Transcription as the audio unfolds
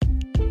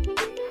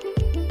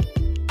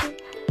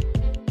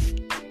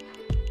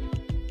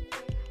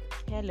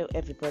Hello,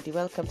 everybody.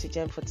 Welcome to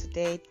Gem for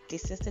today.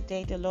 This is the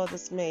day the Lord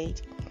has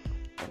made,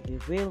 and we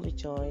will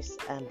rejoice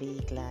and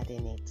be glad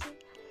in it.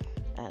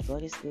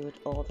 God is good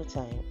all the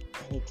time,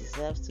 and He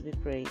deserves to be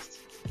praised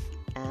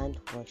and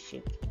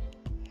worshipped.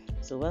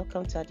 So,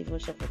 welcome to our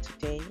devotion for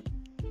today.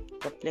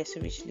 God bless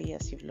you richly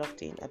as you've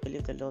logged in. I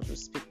believe the Lord will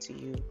speak to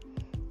you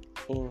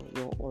in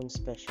your own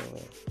special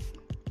way.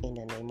 In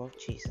the name of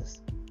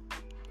Jesus.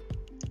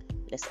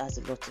 Let's ask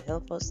the Lord to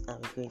help us,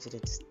 and we go into the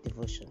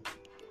devotion.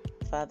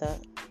 Father,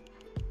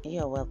 you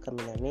are welcome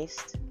in our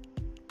midst.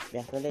 We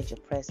acknowledge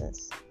your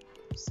presence.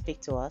 Speak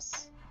to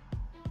us.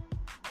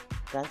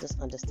 Grant us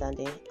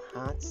understanding,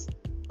 hearts.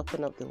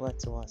 Open up the word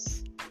to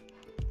us.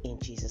 In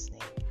Jesus'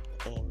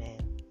 name, amen.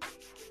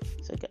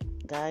 So,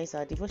 guys,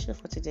 our devotion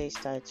for today is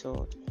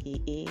titled, He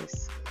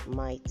is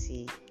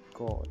Mighty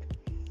God.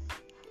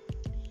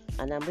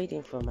 And I'm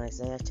reading from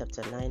Isaiah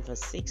chapter 9,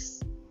 verse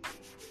 6.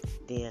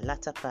 The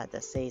latter part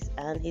that says,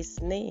 And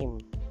His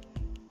name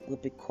will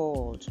be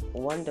called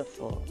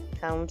Wonderful,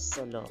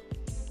 Counselor,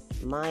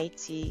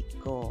 Mighty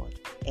God,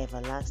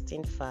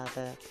 Everlasting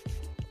Father,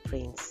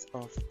 Prince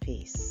of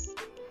Peace.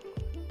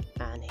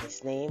 And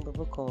His name will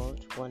be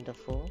called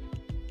Wonderful,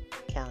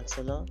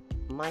 Counselor,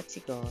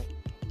 Mighty God,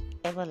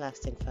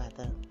 Everlasting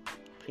Father,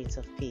 Prince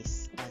of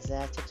Peace.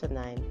 Isaiah chapter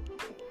 9,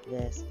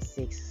 verse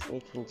 6,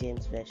 New King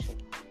James Version.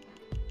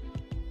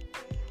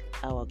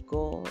 Our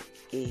God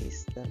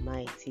is the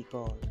mighty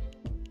God.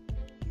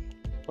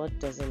 What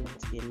does it mean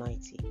to be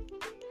mighty?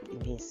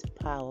 It means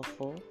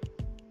powerful,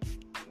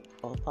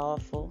 all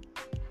powerful.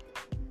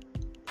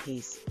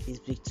 He's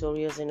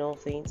victorious in all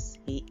things.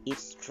 He is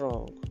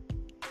strong.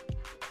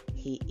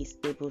 He is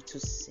able to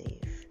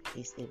save.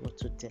 He is able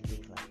to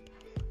deliver.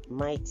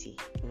 Mighty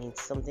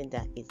means something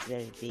that is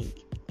very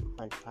big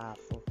and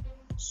powerful,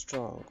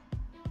 strong.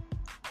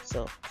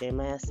 So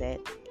Jeremiah said,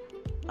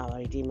 our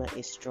Redeemer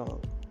is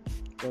strong.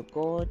 Your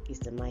God is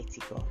the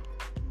mighty God.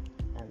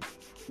 And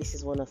this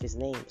is one of His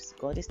names.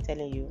 God is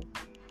telling you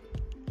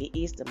He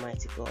is the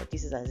mighty God.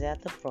 This is Isaiah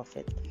the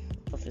prophet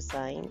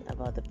prophesying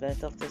about the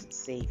birth of the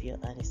Savior,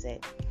 and he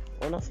said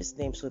one of His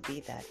names will be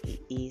that He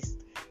is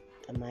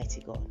a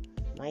mighty God.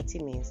 Mighty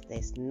means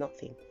there's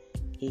nothing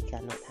He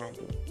cannot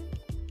handle.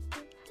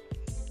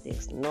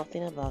 There's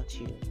nothing about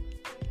you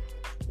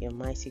your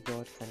mighty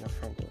God cannot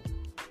handle.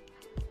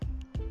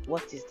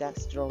 What is that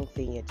strong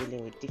thing you're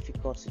dealing with,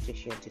 difficult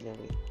situation you're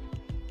dealing with?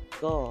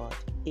 God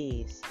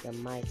is the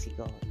mighty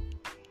God.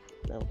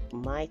 The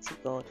mighty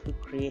God who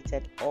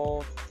created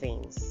all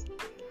things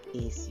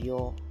is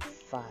your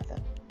Father.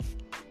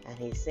 And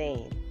He's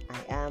saying,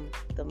 I am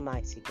the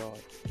mighty God.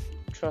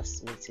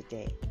 Trust me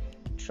today.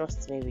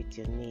 Trust me with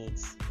your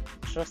needs.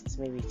 Trust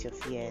me with your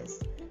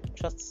fears.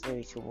 Trust me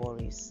with your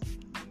worries.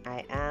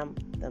 I am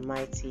the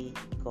mighty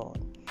God.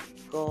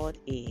 God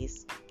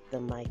is the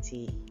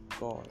mighty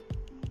God.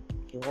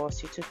 He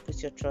wants you to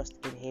put your trust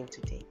in Him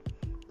today.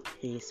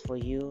 He is for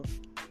you.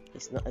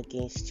 He's not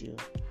against you.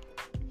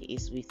 He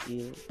is with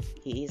you.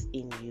 He is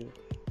in you.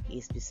 He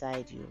is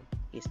beside you.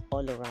 He is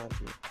all around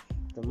you.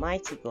 The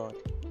mighty God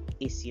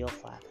is your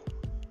Father.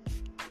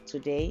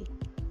 Today,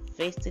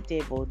 face the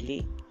day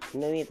boldly,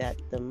 knowing that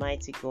the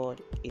mighty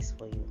God is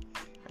for you.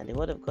 And the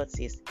Word of God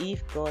says,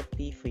 if God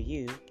be for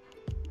you,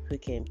 who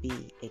can be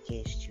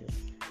against you?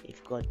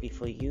 If God be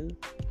for you,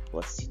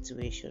 what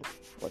situation,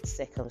 what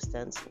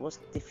circumstance, what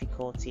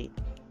difficulty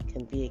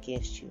can be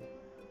against you?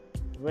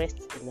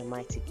 Rest in the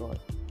mighty God.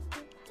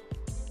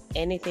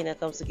 Anything that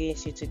comes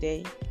against you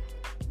today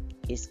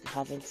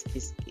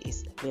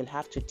will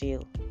have to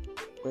deal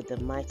with the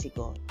mighty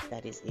God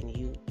that is in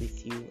you,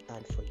 with you,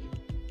 and for you.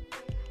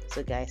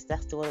 So, guys,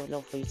 that's the word of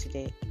love for you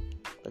today.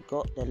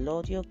 The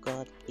Lord your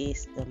God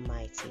is the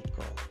mighty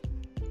God,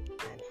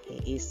 and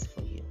He is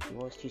for you. He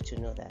wants you to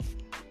know that.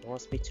 He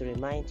wants me to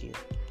remind you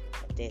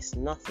that there's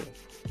nothing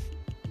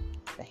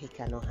that He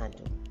cannot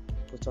handle.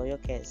 Put all your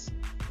cares.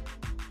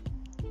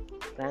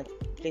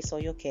 Place all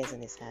your cares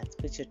in His hands.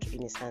 Put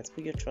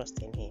your trust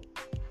in Him.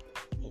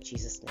 In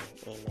Jesus' name,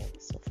 amen.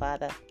 So,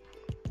 Father,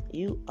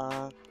 you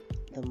are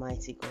the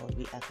mighty God.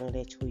 We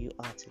acknowledge who you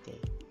are today,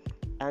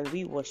 and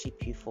we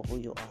worship you for who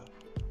you are,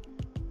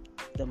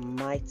 the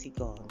mighty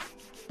God.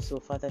 So,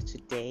 Father,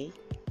 today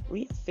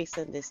we are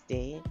facing this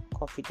day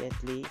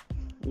confidently,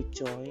 with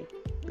joy,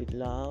 with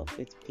love,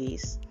 with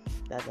peace,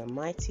 that the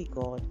mighty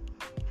God,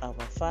 our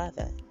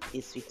Father,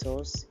 is with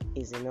us,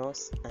 is in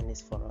us, and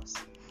is for us.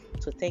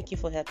 So thank you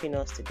for helping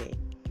us today.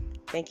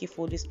 Thank you,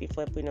 Holy Spirit,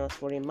 for helping us,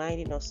 for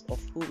reminding us of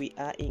who we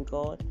are in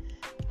God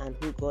and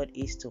who God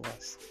is to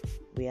us.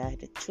 We are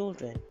the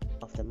children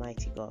of the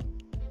mighty God.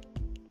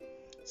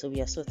 So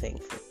we are so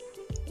thankful.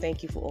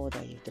 Thank you for all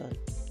that you've done.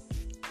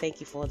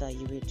 Thank you for all that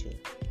you will do.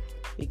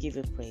 We give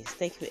you praise.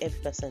 Thank you, every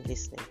person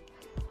listening.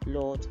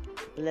 Lord,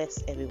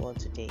 bless everyone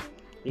today.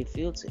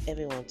 Reveal to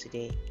everyone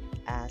today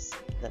as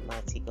the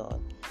mighty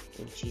God.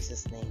 In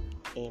Jesus' name,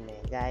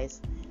 amen.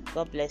 Guys,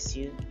 God bless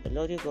you. The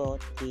Lord your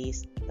God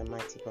is the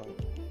mighty God.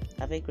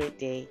 Have a great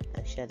day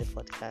and share the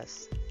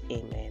podcast.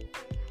 Amen.